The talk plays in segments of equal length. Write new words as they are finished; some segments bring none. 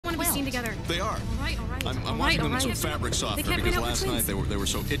be seen together. They are. All right. I'm washing them in some fabric softener because last night they were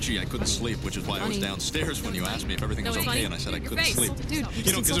so itchy I couldn't sleep, which is why I was downstairs when you asked me if everything was okay, and I said I couldn't sleep. Dude,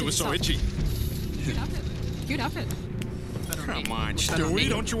 you know, because it was so itchy. Cute outfit. Come on, Stewie,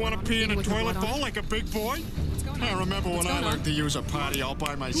 don't you want to pee in a toilet bowl like a big boy? I remember when I learned to use a potty all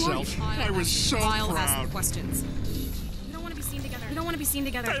by myself. I was so proud. Questions. You don't want to be seen together. You don't want to be seen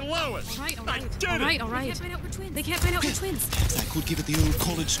together. Hey, Lois! All right. I did it! All right. They can't find out we're twins. They can't find out we're twins. Perhaps I could give it the old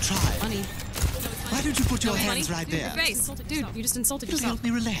college try. Funny. Why don't you put your hands right Dude, there? your face. Dude, you just insulted It'll yourself. help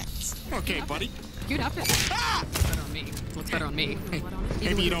me relax. Okay, buddy. Cute outfit. Ah! Better on me. Looks better on me.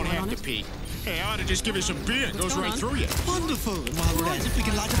 Maybe you don't have to pee. Hey, I ought to just give you some beer. It goes right through you. Wonderful. And while we're at it, we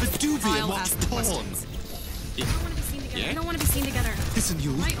can light up a doobie and watch porn. You don't want to be seen together. You don't want to be seen together. Listen,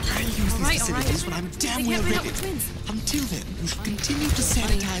 you. Right. I'll use these facilities when I'm damn well ready. Until then, you should continue to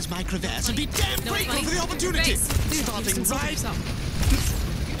sanitize my crevasse and be damn grateful for the opportunity. Starting right.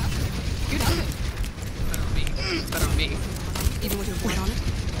 Cute outfit. Better on me. Even with your blood on it.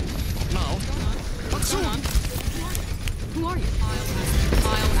 No. What's going on? Who are you?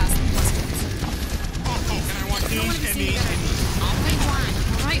 I'll ask the questions. Oh, can I want these and these and these? Only one.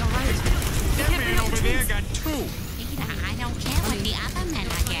 All right. That man over there got two. Peter, I don't care what the other men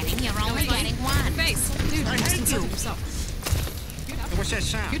are getting. You're only getting one. Face. Dude, I you just hate insulted you. yourself. Hey, what's that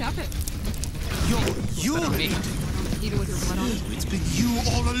sound? Cute outfit. You're me. Even with your blood on it. It's been you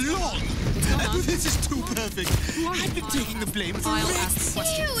all along. going on? This is too perfect. I've been taking the blame for I'll it. ask the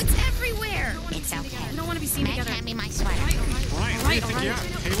question. Ew, it's everywhere. It's okay. You don't want to be seen Meg, together. hand me my sweater. Ryan, what do you think you are?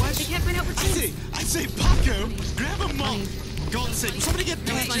 Hey, They Les? can't find out we're twins. I say, Paco, grab a mug. God's sake, will somebody get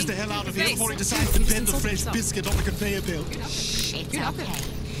Patches the hell out of here before he decides to bend the fresh biscuit on the conveyor belt? Shh, it's Good outfit. okay.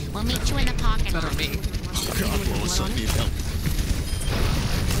 We'll meet you in the parking lot. Oh, God, Lois, I need help.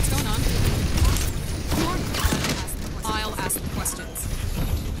 What's going on? Who are you? I'll ask the questions.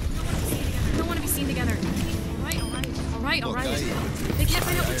 You don't want to be seen together. All right. They can't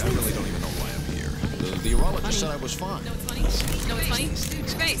find out we're I twins. really don't even know why I'm here. The urologist said I was fine. No, it's funny.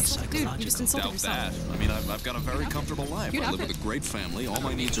 Face. Dude, you just insulted Doubt yourself. that. I mean, I've got a very comfortable life. Cute I live with outfit. a great family. All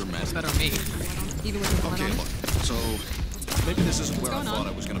my needs are met. Better on me. Even with your blood Okay, on look. it. So maybe this isn't where I going thought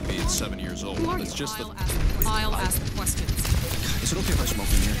on? I was going to be at 7 years old. Who are you? It's just that. I'll ask the questions. Is it okay if I smoke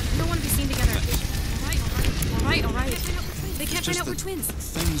in here? You don't want to be seen together. All right. They can't find Just out we're that twins.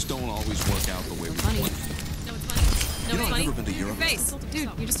 things don't always work out the way we Funny. planned. No, it's I've funny. never been to Europe. Face. Dude,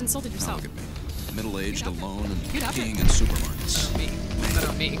 you just insulted Now yourself. look at me. Middle-aged, alone, and Cute outfit. peeing in supermarkets. Better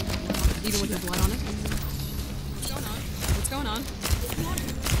on me. Even with your blood on it. What's going on?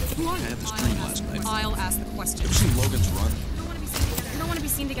 Who are I you? had this dream last night. I'll ask the Ever questions. seen Logan's Run? You don't want to be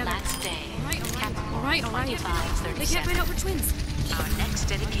seen together. Last day. All right. They can't find out we're twins. Our next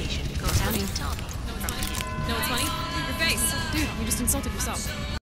dedication goes out to Tommy from Kim. No, it's funny. Your face. Dude, you just insulted yourself.